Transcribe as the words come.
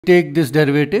take this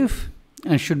derivative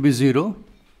and should be 0,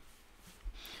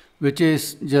 which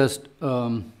is just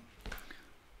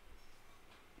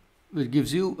which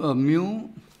gives you a mu.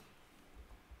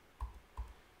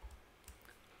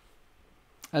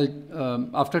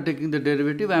 After taking the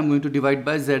derivative, I am going to divide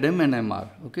by Zm and Mr.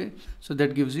 Okay, so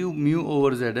that gives you mu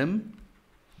over Zm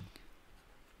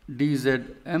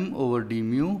dzm over d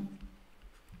mu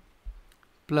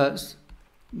plus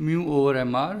mu over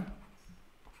Mr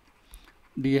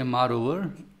dmr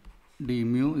over d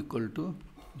mu equal to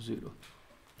 0.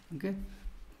 Okay.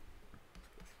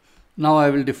 Now I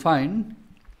will define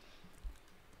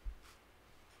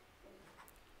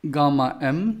gamma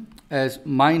m as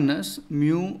minus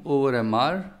mu over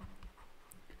Mr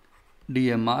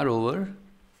dmr over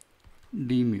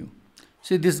d mu.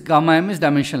 See, this gamma m is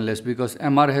dimensionless because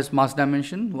Mr has mass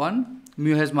dimension 1,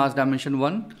 mu has mass dimension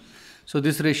 1. So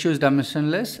this ratio is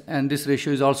dimensionless and this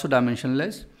ratio is also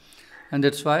dimensionless, and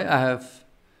that's why I have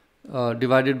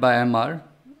divided by Mr,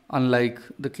 unlike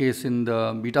the case in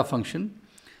the beta function,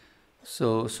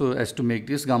 so as to make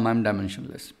this gamma m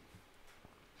dimensionless.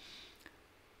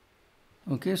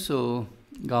 Okay, so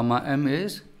gamma m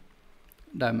is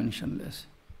dimensionless.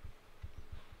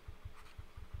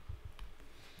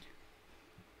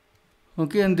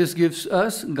 Okay, and this gives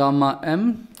us gamma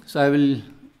m. So I will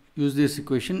use this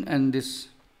equation, and this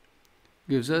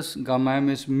gives us gamma m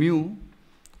is mu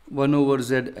 1 over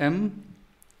Zm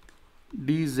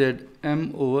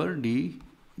dzm over d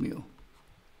mu.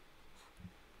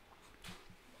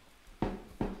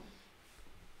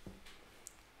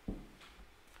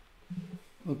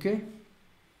 Okay.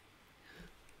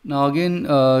 Now again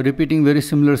repeating very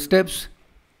similar steps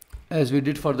as we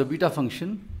did for the beta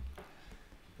function.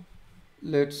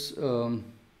 Let's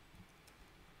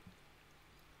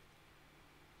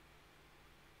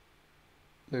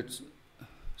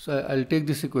so I'll take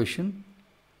this equation,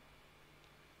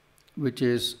 which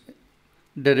is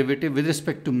derivative with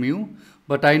respect to mu,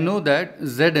 but I know that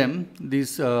Zm,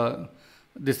 these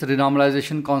this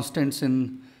renormalization constants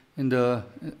in the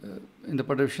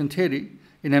perturbation theory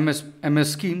in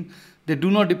MS scheme, they do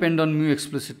not depend on mu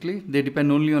explicitly, they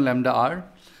depend only on lambda r.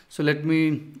 So let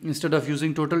me, instead of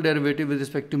using total derivative with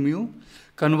respect to mu,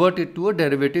 convert it to a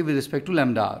derivative with respect to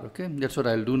lambda r. Okay, that's what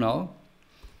I'll do now.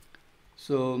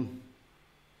 So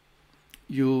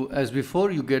you, as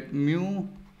before, you get mu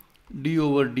d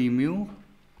over d mu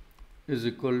is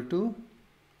equal to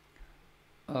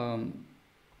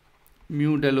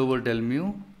mu del over del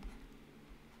mu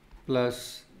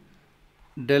plus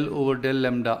del over del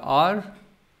lambda r,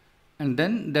 and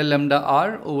then del lambda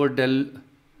r over del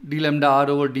d lambda r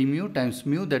over d mu times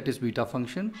mu, that is beta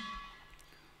function.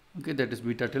 Okay, that is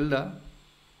beta tilde.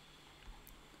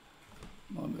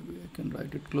 Or maybe I can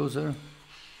write it closer.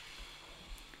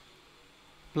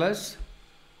 Plus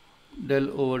del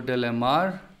over del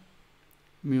mr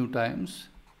mu times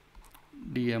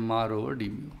dmr over d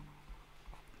mu.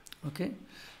 Okay,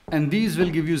 and these will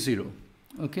give you 0.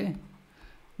 Okay,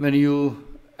 when you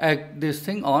add this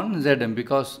thing on Zm,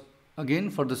 because again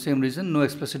for the same reason, no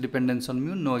explicit dependence on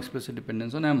mu, no explicit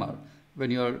dependence on Mr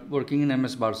when you are working in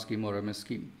MS bar scheme or MS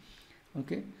scheme.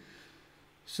 Okay,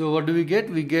 so what do we get?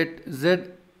 We get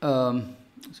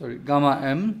gamma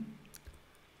m.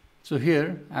 So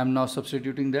here I am now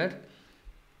substituting that.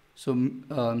 So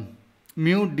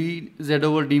mu d z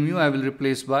over d mu I will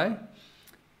replace by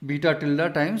beta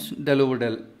tilde times del over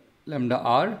del lambda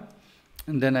r,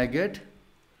 and then I get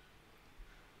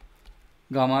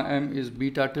gamma m is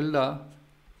beta tilde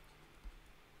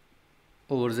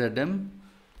over Zm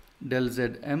del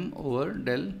Zm over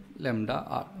del lambda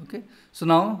r. Okay, so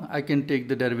now I can take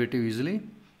the derivative easily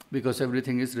because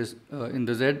everything is in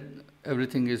the Z,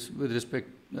 everything is with respect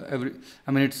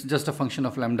it's just a function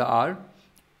of lambda r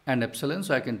and epsilon,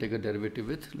 so I can take a derivative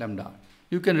with lambda r.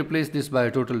 You can replace this by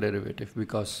a total derivative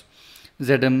because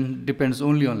Zm depends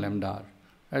only on lambda r,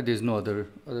 right? There is no other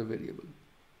variable.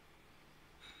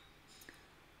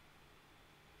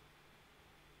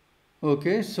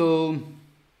 Okay, so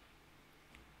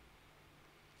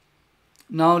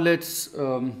now let's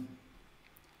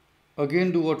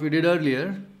again do what we did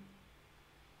earlier.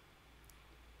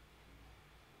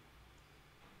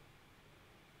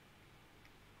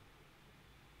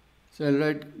 So I'll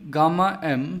write gamma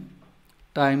m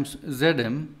times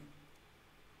Zm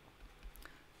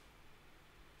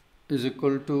is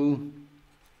equal to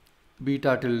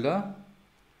beta tilde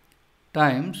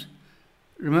times,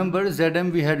 remember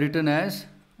Zm we had written as,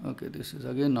 okay, this is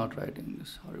again not writing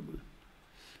this, horrible,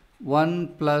 1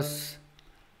 plus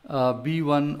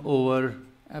b1 over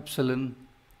epsilon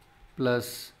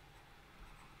plus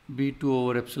b2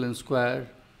 over epsilon square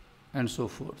and so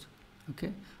forth.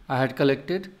 Okay, I had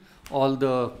collected all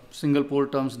the single pole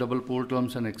terms, double pole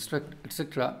terms, and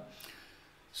etc.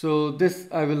 So this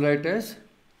I will write as,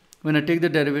 when I take the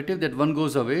derivative, that one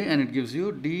goes away and it gives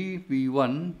you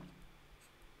dv1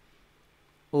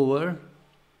 over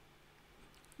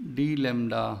d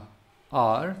lambda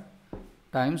r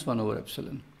times 1 over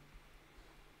epsilon,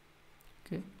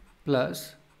 okay,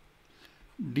 plus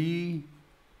db2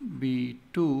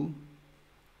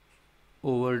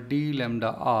 over d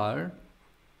lambda r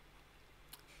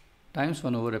times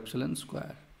 1 over epsilon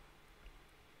square,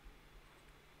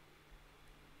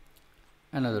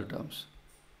 and other terms.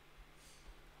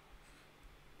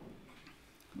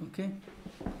 Okay.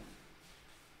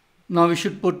 Now we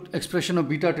should put expression of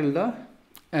beta tilde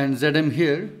and Zm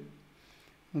here.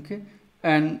 Okay,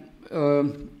 and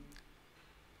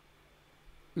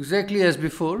exactly as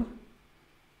before,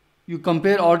 you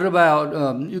compare order by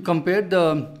order. You compare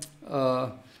the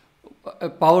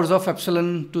powers of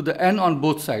epsilon to the n on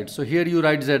both sides. So here you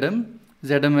write Zm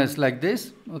as like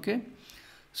this. Okay.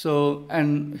 So,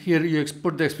 and here you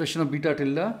put the expression of beta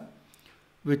tilde,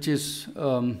 which is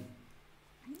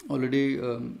already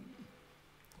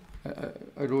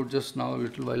I wrote just now a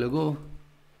little while ago.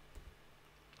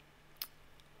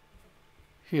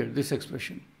 Here, this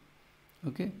expression.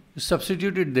 Okay, you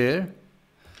substitute it there,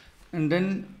 and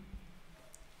then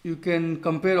you can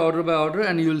compare order by order,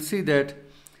 and you will see that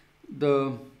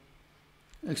the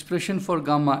expression for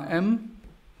gamma m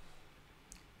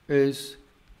is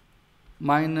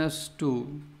minus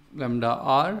 2 lambda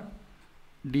r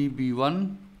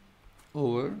db1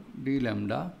 over d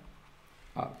lambda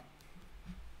r.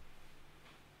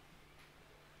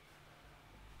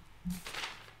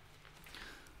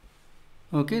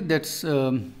 Okay, that's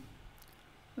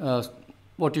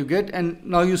what you get. And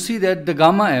now you see that the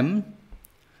gamma m,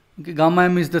 okay, gamma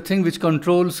m is the thing which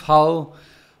controls how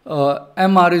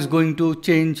mr is going to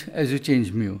change as you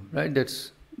change mu, right?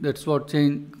 That's what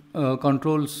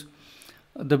controls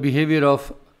the behavior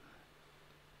of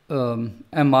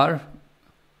mr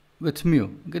with mu.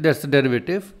 Okay, that's the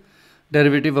derivative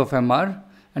of mr,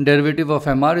 and derivative of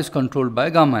mr is controlled by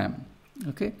gamma m.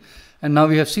 Okay, and now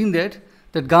we have seen that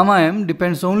gamma m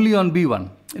depends only on b1.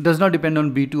 It does not depend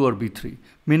on b2 or b3,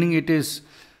 meaning it is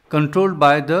controlled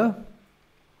by the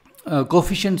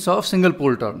coefficients of single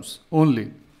pole terms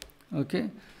only. Okay,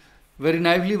 very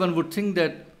naively one would think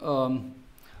that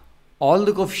all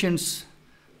the coefficients,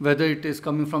 whether it is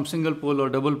coming from single pole or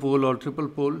double pole or triple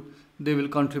pole, they will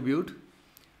contribute.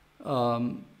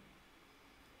 So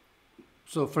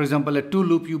for example, at 2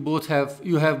 loop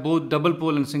you have both double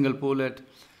pole and single pole. At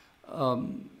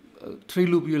 3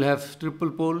 loop you will have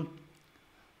triple pole,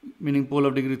 meaning pole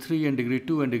of degree 3 and degree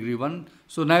 2 and degree 1.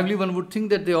 So naively one would think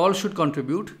that they all should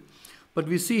contribute, but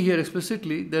we see here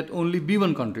explicitly that only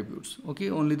b1 contributes.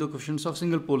 Okay, only the coefficients of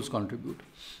single poles contribute.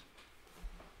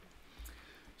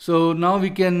 So now we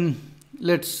can,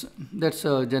 that's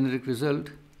a generic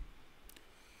result.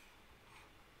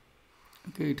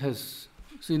 Okay, it has,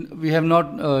 we have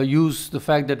not used the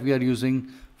fact that we are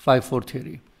using 5-4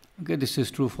 theory. Okay, this is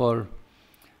true for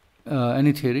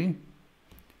any theory.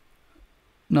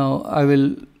 Now I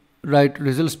will write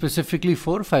results specifically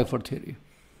for 5-4 theory.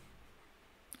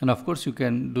 And of course you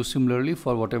can do similarly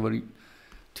for whatever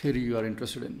theory you are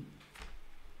interested in.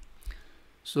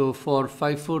 So for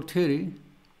 5-4 theory,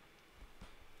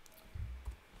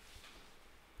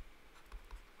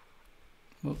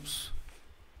 oops.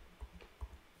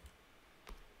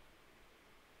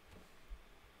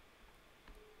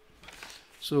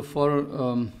 So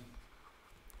for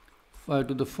 5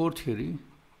 to the 4 theory,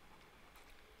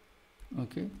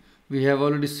 okay, we have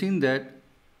already seen that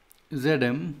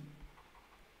Zm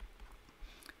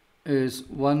is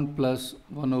 1 plus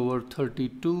 1 over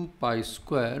 32 pi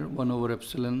square 1 over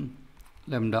epsilon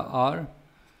lambda r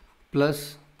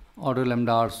plus order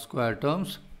lambda r square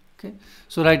terms. Okay,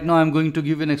 so right now I am going to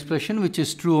give an expression which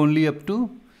is true only up to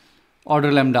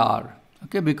order lambda r.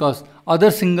 Okay, because other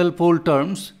single pole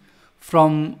terms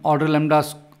from order lambda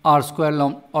r square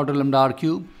order lambda r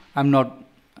cube I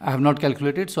have not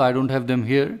calculated, so I don't have them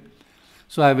here.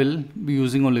 So I will be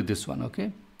using only this one.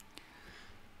 Okay,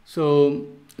 so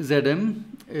Zm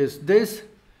is this.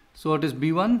 So what is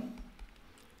b1?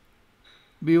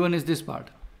 b1 is this part,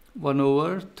 1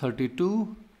 over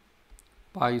 32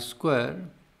 pi square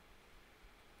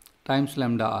times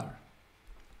lambda r.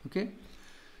 Okay,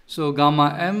 so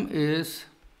gamma m is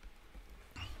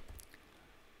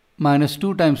minus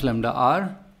 2 times lambda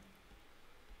r,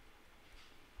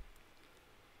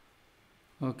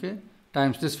 okay,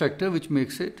 times this factor, which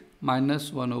makes it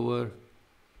minus 1 over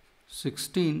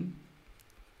 16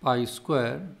 pi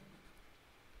square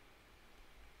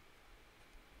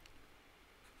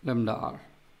lambda r.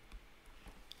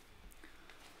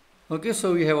 Okay,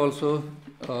 so we have also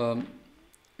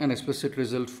an explicit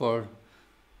result for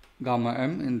gamma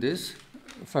m in this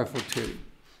 5-fold theory.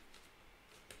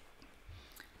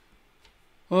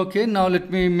 Okay, now let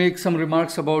me make some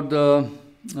remarks about the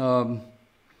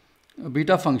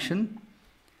beta function.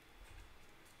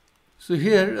 So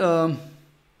here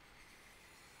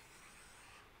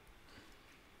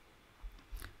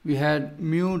we had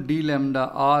mu d lambda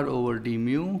r over d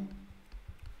mu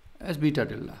as beta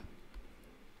tilde.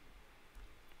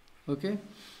 Okay,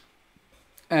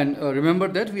 and remember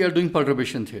that we are doing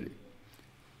perturbation theory.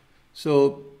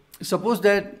 So suppose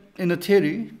that in a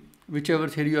theory, whichever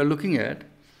theory you are looking at,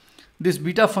 this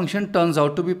beta function turns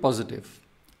out to be positive,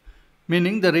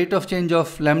 meaning the rate of change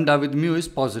of lambda with mu is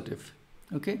positive.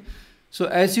 Okay, so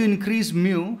as you increase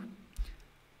mu,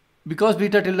 because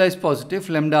beta tilde is positive,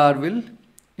 lambda r will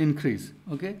increase.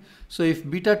 Okay, so if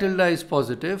beta tilde is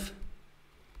positive,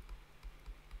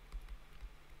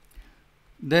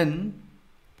 then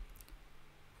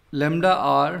lambda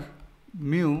r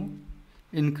mu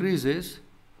increases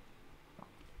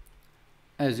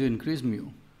as you increase mu.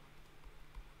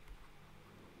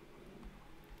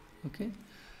 Okay,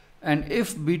 and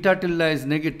if beta tilde is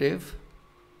negative,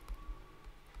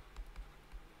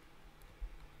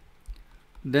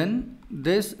 then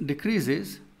this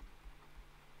decreases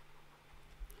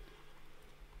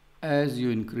as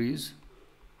you increase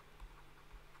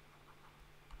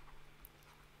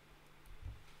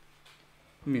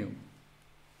mu.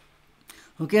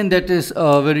 Okay, and that is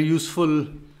a very useful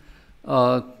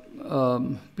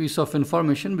piece of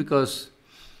information, because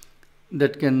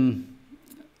that can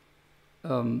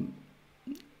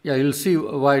yeah, you'll see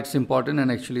why it's important.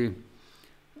 And actually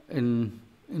in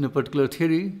a particular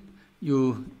theory,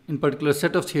 in particular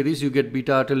set of theories, you get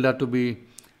beta tilde to be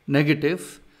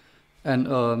negative, and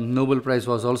Nobel Prize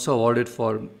was also awarded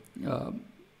for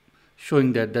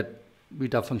showing that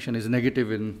beta function is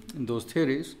negative in those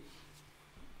theories.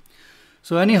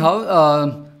 So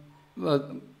anyhow,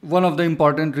 one of the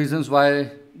important reasons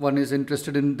why one is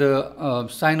interested in the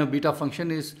sign of beta function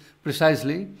is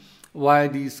precisely why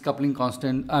these coupling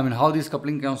constants, how these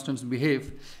coupling constants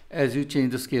behave as you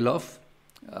change the scale of,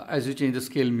 as you change the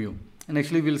scale mu. And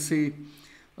actually we'll see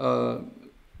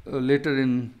later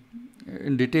in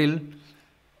detail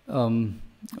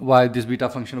why this beta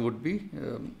function would be,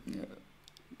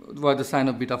 why the sign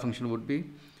of beta function would be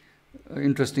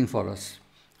interesting for us.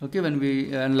 Okay, when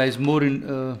we analyze more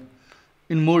in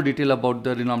more detail about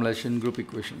the renormalization group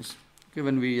equations. Okay,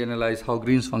 when we analyze how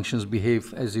Green's functions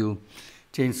behave as you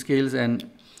change scales, and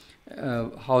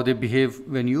how they behave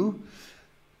when you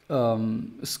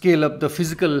scale up the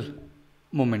physical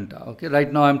momenta. Okay,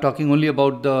 right now I'm talking only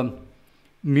about the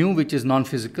mu, which is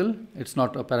non-physical. It's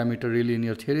not a parameter really in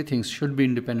your theory. Things should be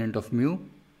independent of mu.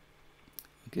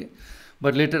 Okay,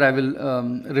 but later I will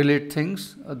relate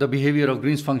things, the behavior of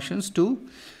Green's functions, to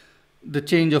the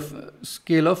change of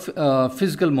scale of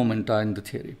physical momenta in the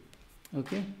theory.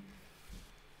 Okay,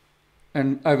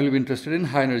 and I will be interested in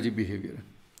high energy behavior.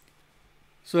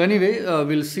 So anyway,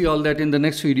 we'll see all that in the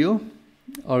next video,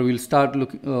 or we'll start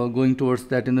going towards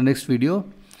that in the next video.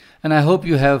 And I hope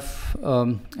you have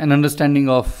an understanding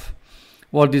of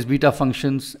what these beta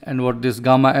functions and what this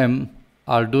gamma m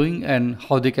are doing, and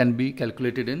how they can be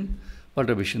calculated in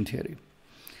perturbation theory.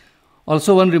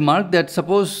 Also, one remark, that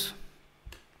suppose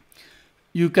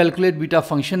you calculate beta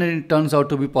function and it turns out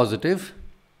to be positive.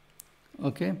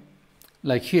 Okay,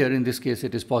 like here in this case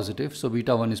it is positive, so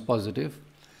beta 1 is positive.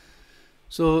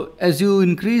 So as you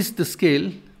increase the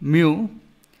scale mu,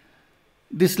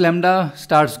 this lambda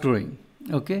starts growing.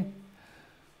 Okay,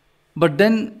 but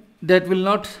then that will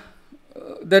not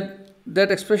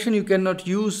that expression you cannot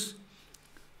use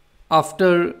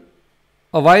after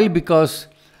a while, because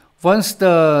once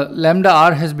the lambda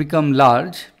r has become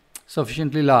large,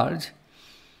 sufficiently large,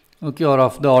 okay, or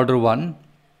of the order 1,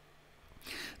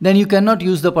 then you cannot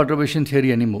use the perturbation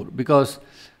theory anymore, because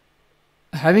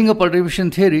having a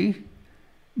perturbation theory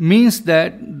means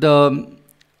that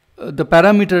the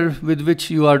parameter with which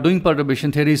you are doing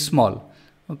perturbation theory is small.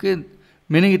 Okay,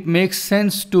 meaning it makes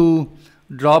sense to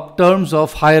drop terms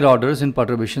of higher orders in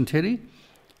perturbation theory,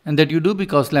 and that you do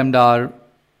because lambda r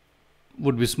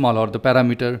would be small, or the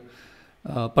parameter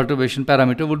perturbation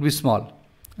parameter would be small.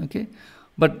 Okay,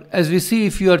 but as we see,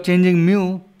 if you are changing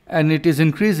mu and it is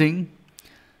increasing,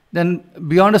 then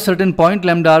beyond a certain point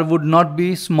lambda r would not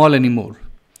be small anymore.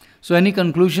 So any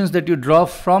conclusions that you draw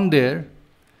from there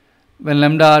when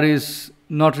lambda r is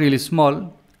not really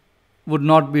small would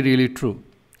not be really true.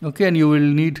 Okay, and you will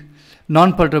need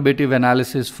non-perturbative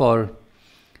analysis for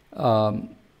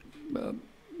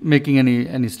making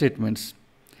any statements.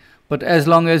 But as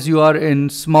long as you are in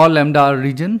small lambda r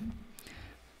region,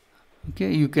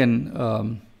 okay, you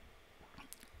can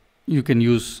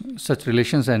use such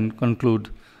relations and conclude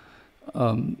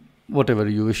whatever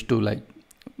you wish to, like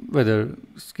whether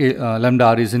lambda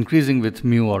r is increasing with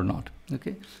mu or not.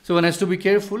 Okay, so one has to be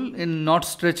careful in not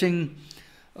stretching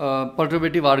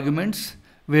perturbative arguments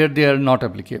where they are not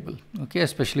applicable. Okay,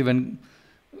 especially when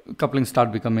couplings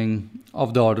start becoming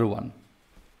of the order 1.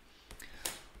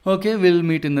 Okay, we'll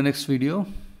meet in the next video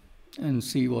and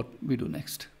see what we do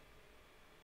next.